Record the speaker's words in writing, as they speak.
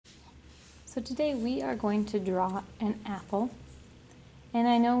So today we are going to draw an apple. And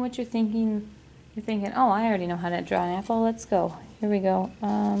I know what you're thinking. You're thinking, oh, I already know how to draw an apple. Let's go. Here we go.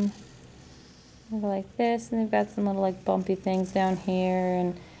 We'll go like this, and they've got some little like bumpy things down here,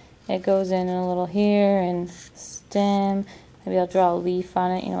 and it goes in a little here, and stem. Maybe I'll draw a leaf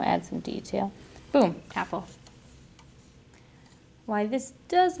on it, add some detail. Boom, apple. Why, this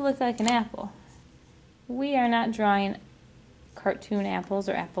does look like an apple. We are not drawing cartoon apples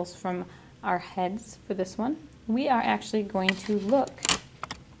or apples from our heads for this one. We are actually going to look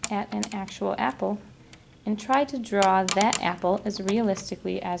at an actual apple and try to draw that apple as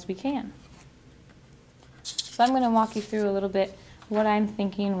realistically as we can. So I'm going to walk you through a little bit what I'm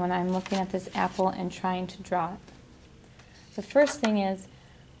thinking when I'm looking at this apple and trying to draw it. The first thing is,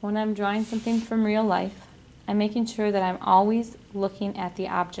 when I'm drawing something from real life, I'm making sure that I'm always looking at the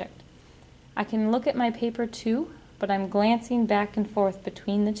object. I can look at my paper too, but I'm glancing back and forth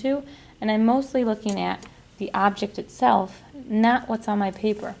between the two, and I'm mostly looking at the object itself, not what's on my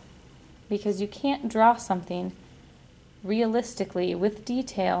paper. Because you can't draw something realistically with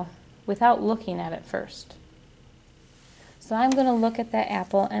detail without looking at it first. So I'm going to look at that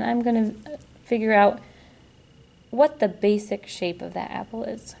apple and I'm going to figure out what the basic shape of that apple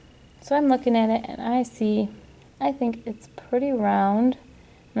is. So I'm looking at it and I think it's pretty round.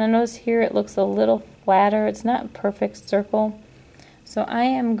 And I notice here it looks a little flatter. It's not a perfect circle. So I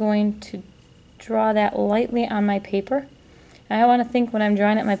am going to draw that lightly on my paper. And I want to think when I'm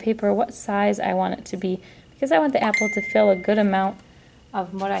drawing at my paper what size I want it to be, because I want the apple to fill a good amount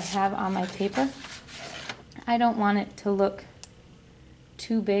of what I have on my paper. I don't want it to look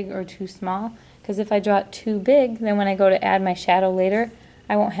too big or too small, because if I draw it too big, then when I go to add my shadow later,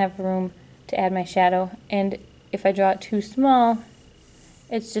 I won't have room to add my shadow. And if I draw it too small,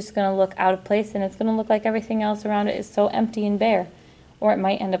 it's just going to look out of place, and it's going to look like everything else around it is so empty and bare, or it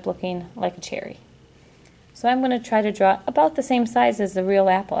might end up looking like a cherry. So I'm going to try to draw about the same size as the real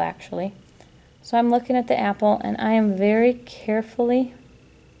apple, actually. So I'm looking at the apple, and I am very carefully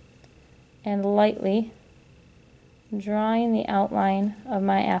and lightly drawing the outline of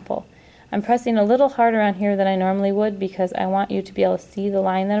my apple. I'm pressing a little harder on here than I normally would because I want you to be able to see the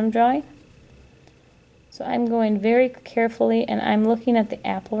line that I'm drawing. So I'm going very carefully, and I'm looking at the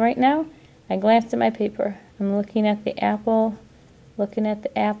apple right now. I glanced at my paper. I'm looking at the apple,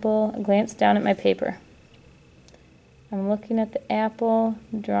 I glanced down at my paper. I'm looking at the apple,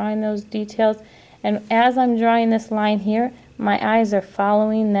 drawing those details, and as I'm drawing this line here, my eyes are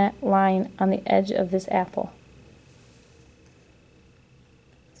following that line on the edge of this apple.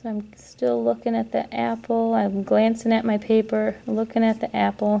 So I'm still looking at the apple, I'm glancing at my paper, looking at the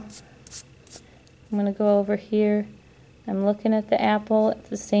apple. I'm going to go over here. I'm looking at the apple at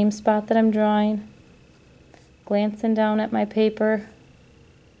the same spot that I'm drawing, glancing down at my paper.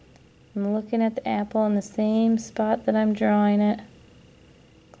 I'm looking at the apple in the same spot that I'm drawing it,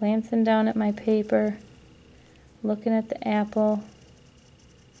 glancing down at my paper, looking at the apple,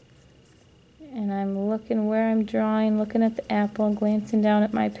 and I'm looking where I'm drawing, looking at the apple, glancing down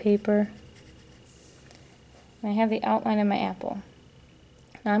at my paper. And I have the outline of my apple.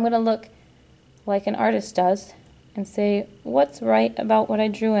 Now I'm going to look like an artist does and say what's right about what I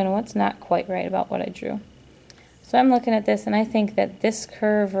drew and what's not quite right about what I drew. So I'm looking at this and I think that this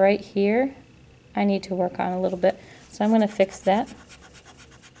curve right here I need to work on a little bit. So I'm going to fix that.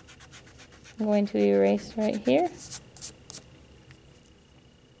 I'm going to erase right here.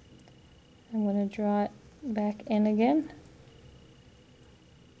 I'm going to draw it back in again.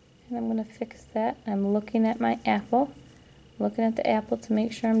 And I'm going to fix that. I'm looking at my apple. Looking at the apple to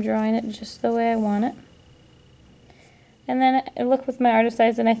make sure I'm drawing it just the way I want it. And then I look with my artist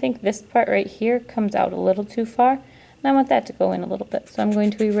eyes and I think this part right here comes out a little too far. And I want that to go in a little bit. So I'm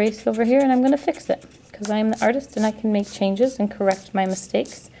going to erase over here and I'm going to fix it. Because I am the artist and I can make changes and correct my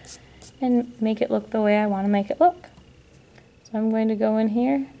mistakes and make it look the way I want to make it look. So I'm going to go in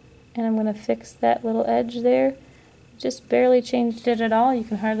here and I'm going to fix that little edge there. Just barely changed it at all, you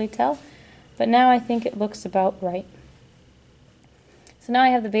can hardly tell. But now I think it looks about right. So now I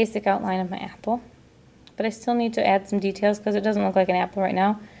have the basic outline of my apple. But I still need to add some details because it doesn't look like an apple right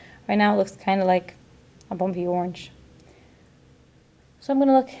now. Right now it looks kind of like a bumpy orange. So I'm going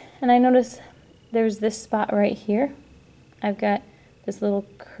to look, and I notice there's this spot right here. I've got this little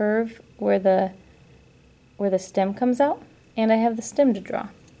curve where the stem comes out, and I have the stem to draw.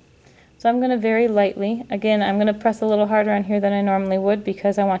 So I'm going to very lightly, again I'm going to press a little harder on here than I normally would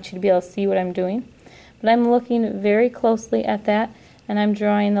because I want you to be able to see what I'm doing. But I'm looking very closely at that, and I'm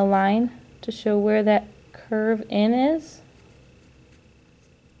drawing the line to show where that curve in is.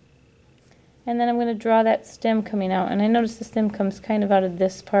 And then I'm going to draw that stem coming out, and I notice the stem comes kind of out of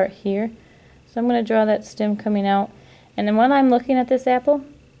this part here. So I'm going to draw that stem coming out. And then when I'm looking at this apple,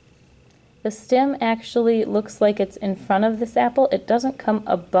 the stem actually looks like it's in front of this apple. It doesn't come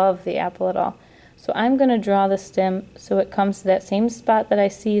above the apple at all. So I'm going to draw the stem so it comes to that same spot that I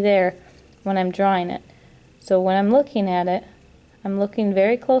see there when I'm drawing it. So when I'm looking at it, I'm looking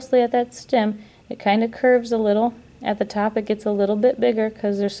very closely at that stem. It kind of curves a little. At the top it gets a little bit bigger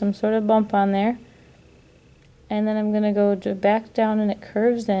because there's some sort of bump on there. And then I'm going to go back down and it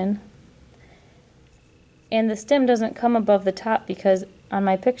curves in. And the stem doesn't come above the top because on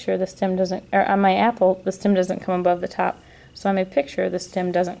my picture the stem doesn't, or on my apple the stem doesn't come above the top. So on my picture the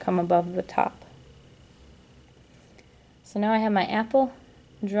stem doesn't come above the top. So now I have my apple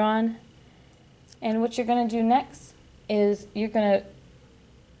drawn, and what you're going to do next is you're going to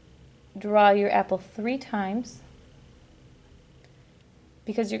draw your apple 3 times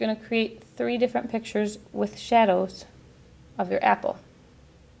because you're going to create 3 different pictures with shadows of your apple.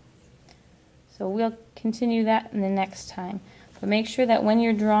 So we'll continue that in the next time. But make sure that when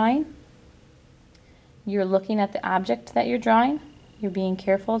you're drawing, you're looking at the object that you're drawing. You're being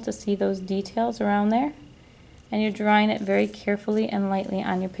careful to see those details around there. And you're drawing it very carefully and lightly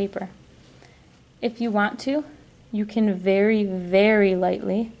on your paper. If you want to, you can very, very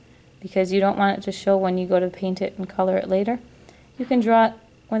lightly, because you don't want it to show when you go to paint it and color it later. You can draw it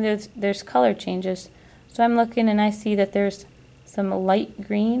when there's color changes. So I'm looking and I see that there's some light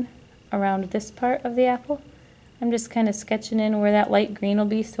green around this part of the apple. I'm just kind of sketching in where that light green will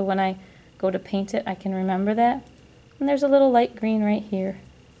be, so when I go to paint it I can remember that. And there's a little light green right here.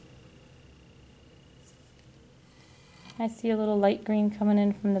 I see a little light green coming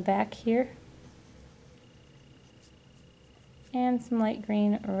in from the back here. And some light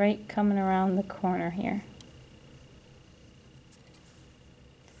green right coming around the corner here.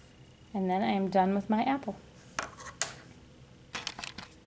 And then I am done with my apple.